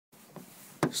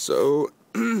So,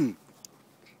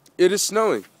 it is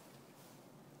snowing.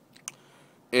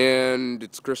 And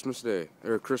it's Christmas Day,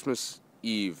 or Christmas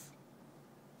Eve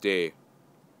Day.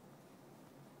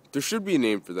 There should be a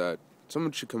name for that.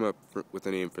 Someone should come up with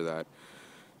a name for that.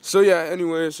 So yeah,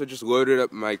 anyways, I just loaded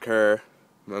up my car,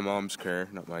 my mom's car,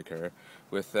 not my car,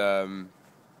 with a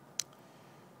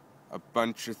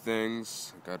bunch of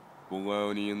things. I got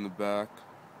bologna in the back.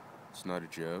 It's not a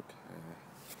joke.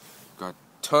 Got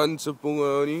tons of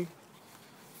bologna.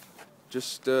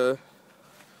 Just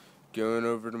going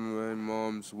over to my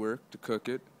mom's work to cook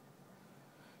it.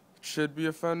 It should be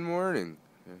a fun morning.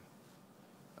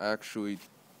 I actually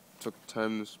took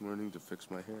time this morning to fix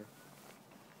my hair.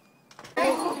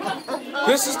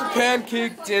 This is the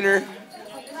pancake dinner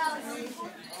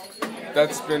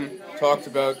that's been talked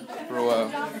about for a while.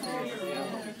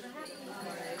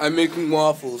 I'm making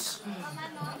waffles.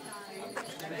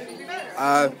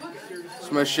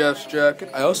 It's my chef's jacket.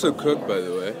 I also cook, by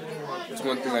the way. That's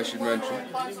one thing I should mention.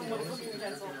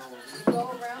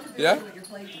 Yeah?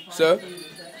 So,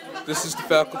 this is the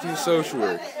Faculty of Social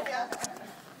Work.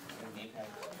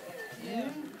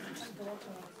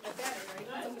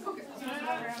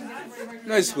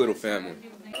 Nice little family.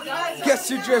 Guess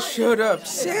who just showed up?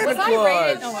 Santa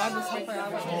Claus!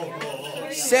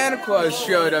 Santa Claus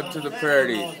showed up to the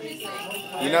party.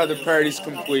 You know the party's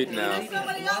complete now.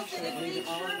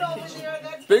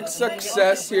 Big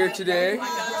success here today.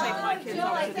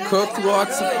 Cooked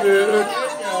lots of food.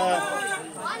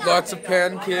 Lots of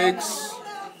pancakes.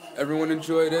 Everyone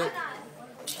enjoyed it.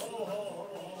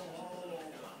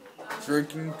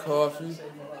 Drinking coffee.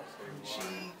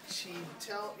 She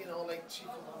tell, like she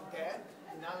come on dad,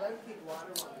 and now let me take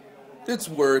water on it. It's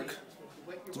work.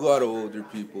 It's a lot of older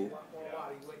people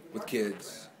with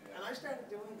kids. And I started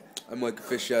doing that. I'm like a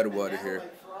fish out of water here.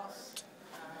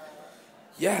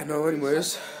 Yeah, no,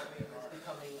 anyways.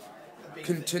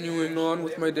 Continuing on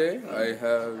with my day, I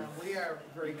have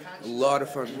a lot of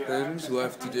fun things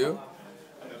left to do.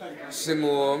 Sing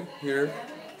along here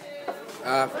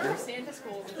after.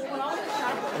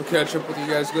 I'll catch up with you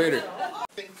guys later. I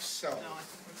think so.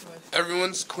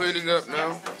 Everyone's cleaning up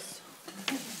now.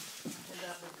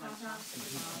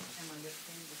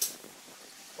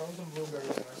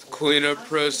 Cleanup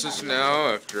process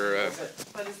now after a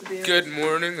good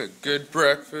morning, a good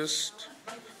breakfast.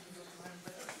 Oh,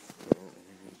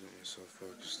 get myself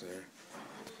focused there.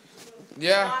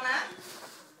 Yeah.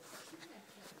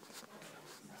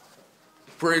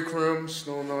 Break room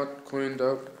still not cleaned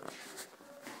up.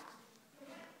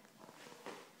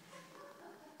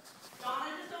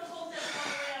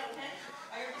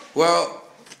 Well,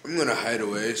 I'm gonna hide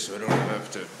away so I don't have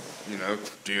to,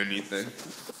 do anything.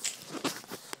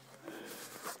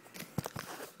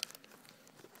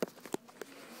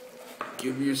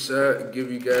 Give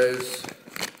you guys,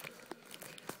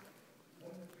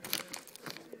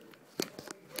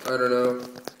 I don't know.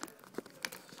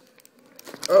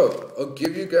 Oh, I'll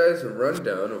give you guys a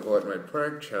rundown of what my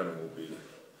prank channel will be.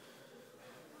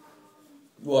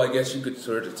 Well, I guess you could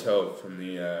sort of tell from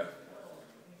the,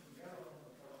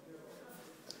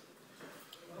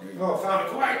 Oh, found a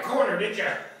quiet corner, did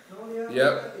ya?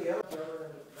 Yep.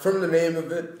 From the name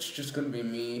of it, it's just gonna be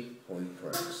me pulling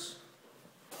pranks.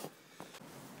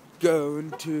 Going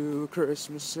to a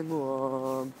Christmas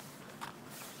sing-along.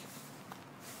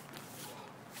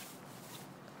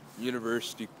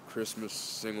 University Christmas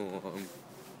sing-along.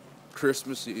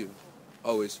 Christmas Eve.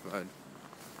 Always fun.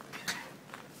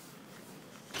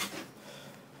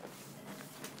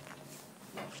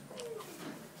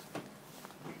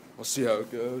 We'll see how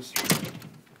it goes.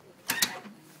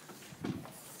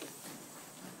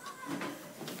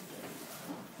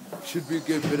 Should be a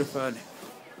good bit of fun.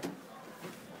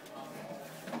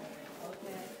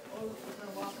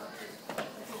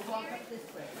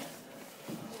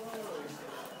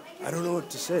 I don't know what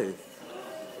to say.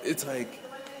 It's like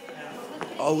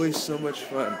always so much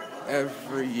fun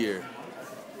every year.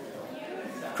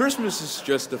 Christmas is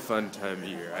just a fun time of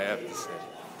year, I have to say.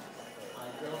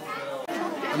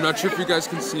 I'm not sure if you guys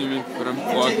can see me, but I'm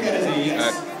vlogging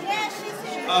at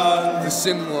the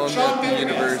sing-along at the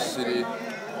university.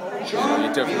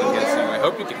 You definitely can't see me. I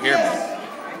hope you can hear me.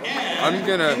 I'm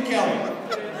gonna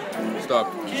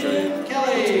stop and show you what's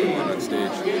going on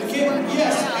stage.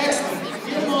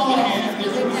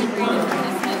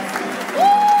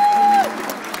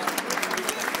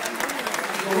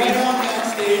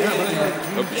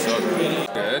 Hope you saw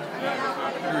that. Good.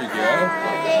 Here we go.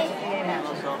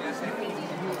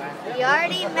 You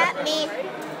already met me.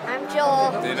 I'm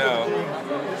Joel. They know.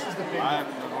 I am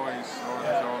the voice over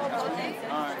the show.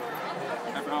 Alright.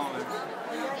 Happy holidays.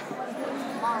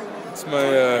 It's my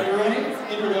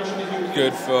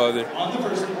good father.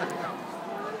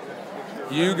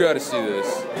 You gotta see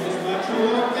this.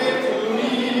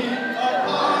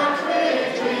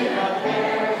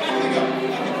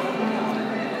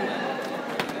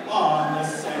 On the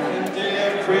second day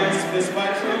of Christmas, my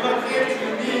true love gave to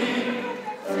me.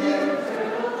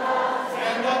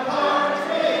 And a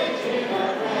partridge in a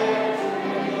pear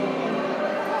tree.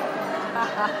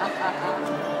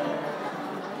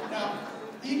 Now,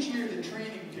 each year the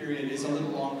training period is a little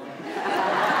longer.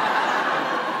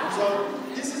 So,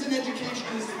 this is an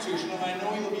educational institution, and I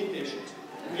know you'll be patient.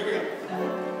 Here we go.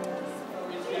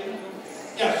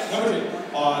 Yeah, number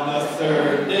 3. On the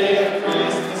third day of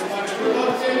Christmas, my true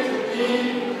love gave to me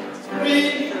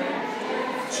 3,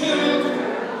 2,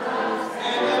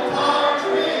 and a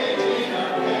partridge in a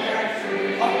pear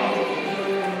tree.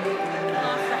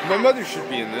 My mother should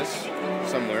be in this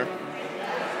somewhere.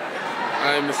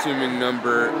 I'm assuming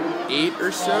number 8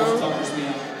 or so.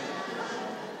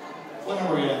 What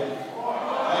number are you at?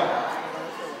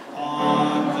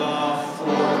 On the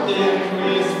fourth day of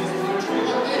Christmas, my true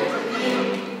love gave to me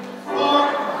 4,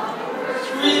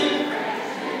 3,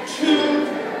 2,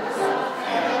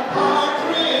 and a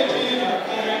partridge in a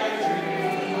pear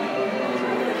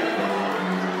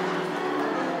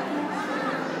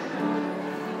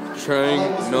tree. Trying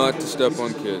not to step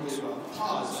on kids.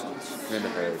 Kind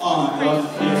of hard. On the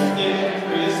fifth day of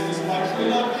Christmas, my true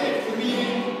love gave to me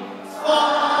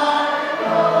 5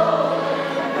 golden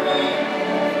rings.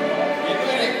 Get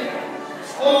ready.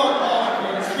 4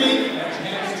 on 3, and a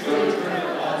chance to turn it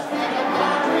off. And a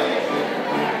partridge.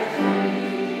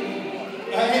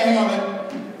 Hang on a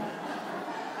minute.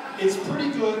 It's pretty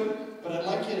good, but I'd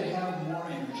like you to have more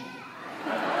energy.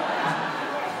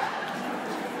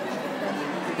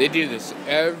 They do this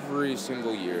every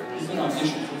single year. It's an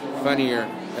audition for Funnier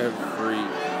every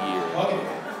year. Okay.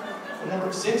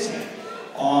 Number 6.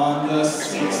 On the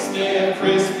 6th day of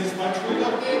Christmas, my true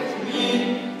love gave to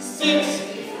me 6,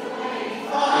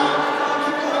 5.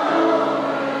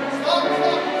 Stop.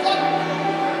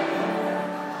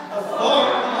 A 4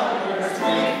 number 3,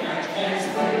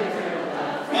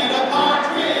 and a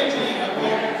partridge in a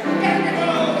pear.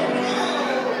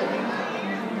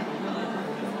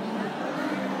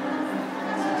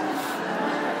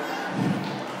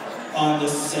 On the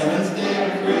 7th day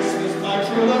of Christmas, my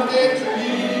true love gave to me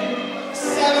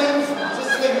 7,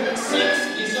 6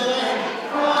 is a lamb,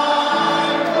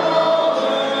 5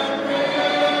 golden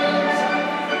rings,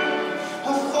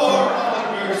 a 4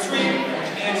 number 3,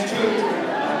 and 2,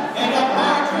 and a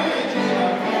partridge in a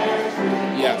pear tree.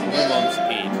 Yeah, my mom's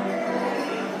 8.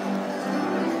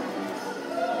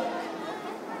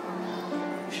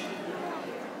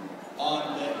 On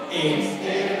the 8th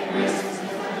day of Christmas,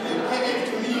 my true love gave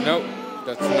to me Nope,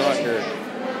 that's not her.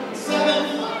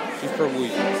 7, She's probably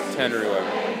 10 or 11.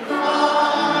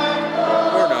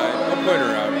 Or 9. I'll point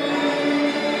her out.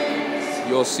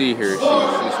 You'll see her. She's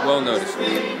well noticed. 2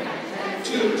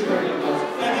 turtles,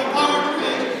 and a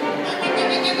partridge.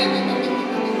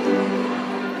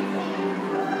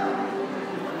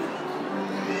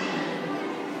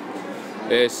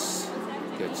 This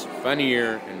gets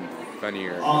funnier and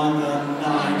funnier. On the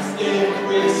 9th day of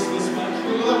Christmas, my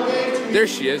true love gave to me There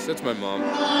she is. That's my mom. 9,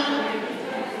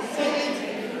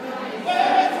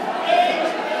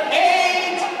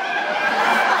 8,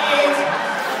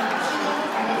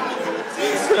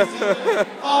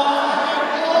 5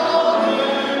 golden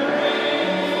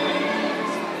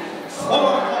rings, 4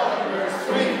 numbers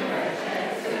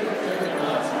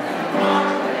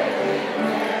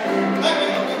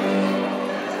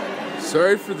 3.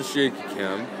 Sorry for the shaky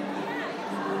cam.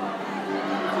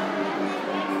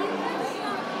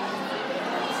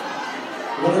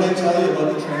 What did I tell you about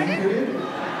the training period?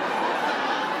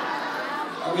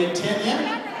 Are we at 10 yet?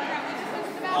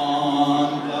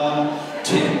 On the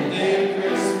 10th day of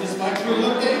Christmas, my true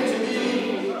love gave to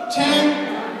me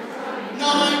 10, 9,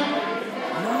 9,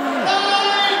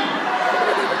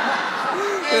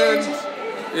 And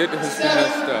it has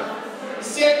messed up.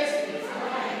 6,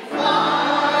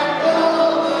 5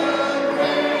 golden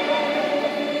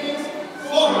rings,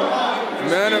 4, The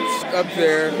man up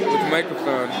there with the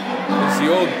microphone is the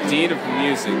old dean of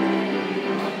music.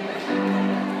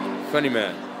 Funny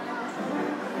man.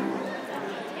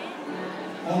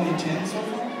 Only 10 so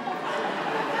far?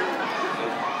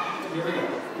 Here we go.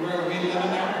 Where are we,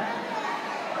 11 now?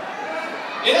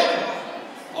 11!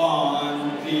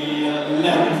 On the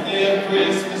 11th day of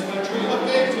Christmas, my true love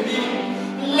gave to me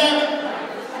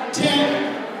 11,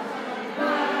 10.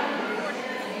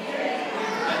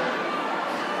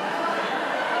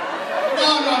 No.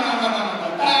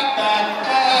 Back.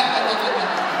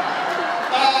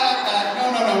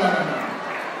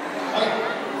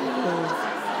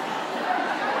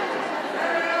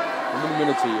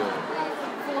 to you?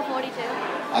 4:42.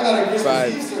 I got a Christmas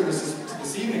 5. Eve service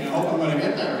this evening. I hope I'm going to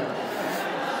get there.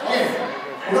 Okay,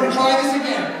 we're going to try this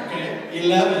again. Okay,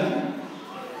 11.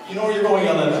 You know where you're going,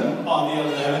 11? On the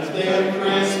 11th day of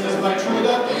Christmas, my true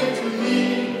love gave to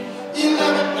me.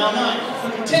 11, now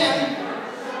 9,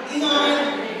 10, 9,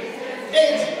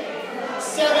 8,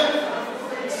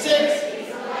 7,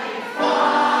 6,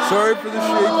 5. Sorry for the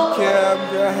shaky cam,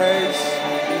 guys.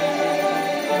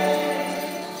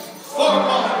 4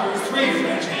 kilometers, 3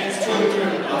 French hands, 2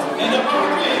 German dots, and a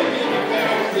portrait in a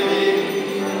factory.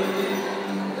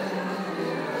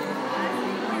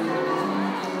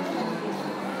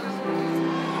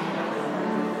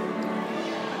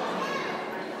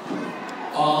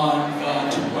 On the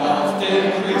 12th day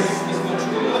of Christmas, my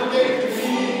true love gave to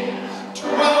me.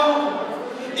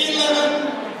 12,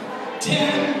 11,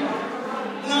 10,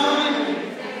 9,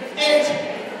 8,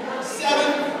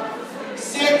 7,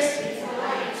 6,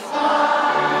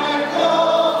 5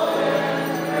 golden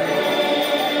rings.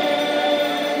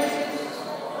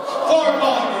 4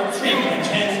 ballroom, 3 French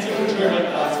hands, 2 German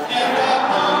dots, and a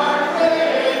heart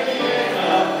in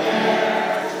a pear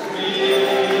tree.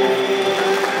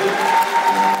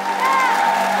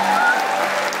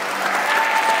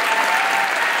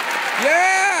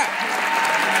 Yeah!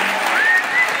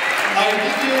 I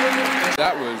give you.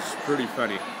 That was pretty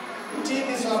funny. We take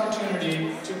this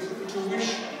opportunity to wish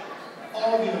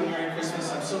all of you a Merry Christmas.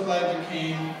 I'm so glad you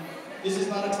came. This is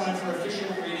not a time for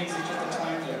official greetings, it's just a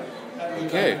time to have a good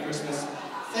time at Christmas.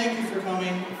 Thank you for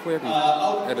coming. Hopefully I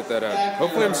can edit that out.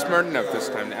 Hopefully I'm smart enough this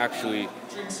time to actually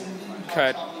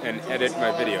cut and edit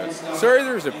my videos. Sorry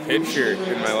there was a picture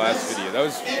in my last video. That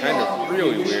was kind of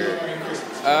really weird.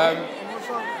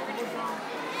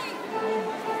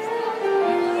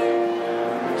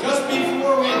 Just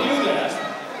before we do that,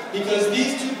 because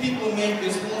these two people make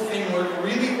this whole thing work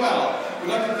really well, we'd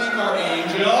like to thank our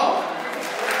angel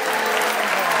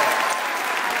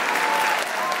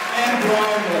and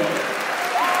Brian.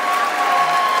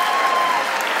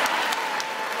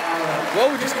 Well,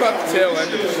 we just caught the tail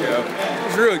end of the show. It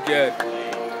was really good.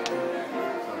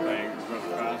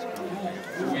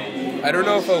 I don't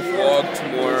know if I'll vlog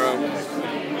tomorrow.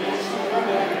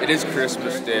 It is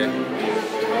Christmas Day.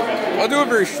 I'll do a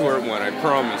very short one, I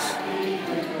promise.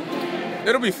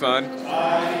 It'll be fun.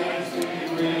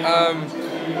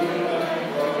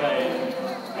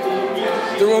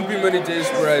 There won't be many days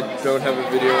where I don't have a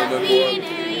video on my vlog.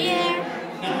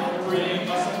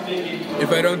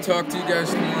 If I don't talk to you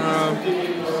guys tomorrow,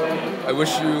 I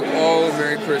wish you all a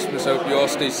Merry Christmas. I hope you all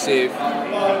stay safe.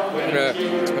 I'm gonna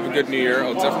have a good New Year.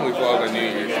 I'll definitely vlog on New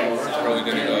Year's. I'm probably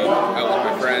gonna go out with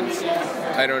my friends.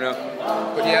 I don't know.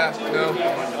 But yeah, no.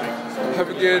 Have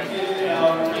a good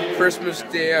Christmas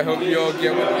Day. I hope you all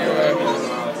get what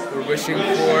you were wishing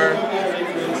for.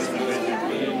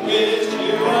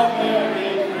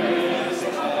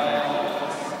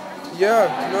 Yeah,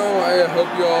 no, I hope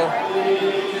you all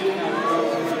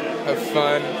have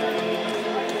fun.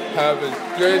 Have a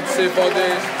good, safe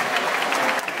holidays.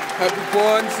 Happy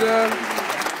Kwanzaa.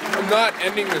 I'm not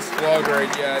ending this vlog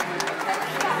right yet.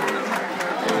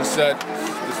 Just that.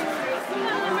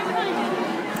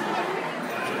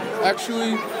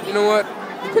 Actually, you know what?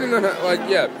 Depending on how, like,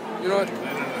 yeah, you know what?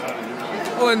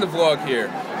 I'll end the vlog here.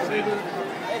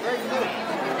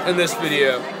 In this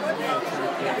video.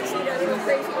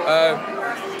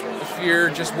 If you're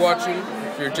just watching,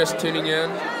 if you're just tuning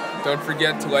in, don't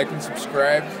forget to like and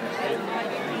subscribe.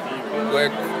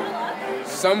 Click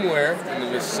somewhere in the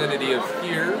vicinity of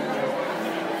here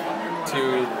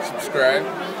to subscribe.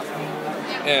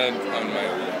 And on my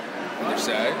other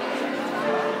side,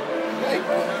 like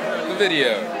the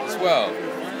video as well.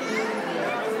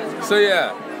 So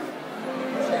yeah.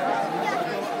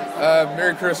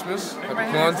 Merry Christmas, Happy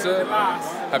Kwanzaa,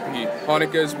 Happy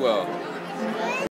Hanukkah as well.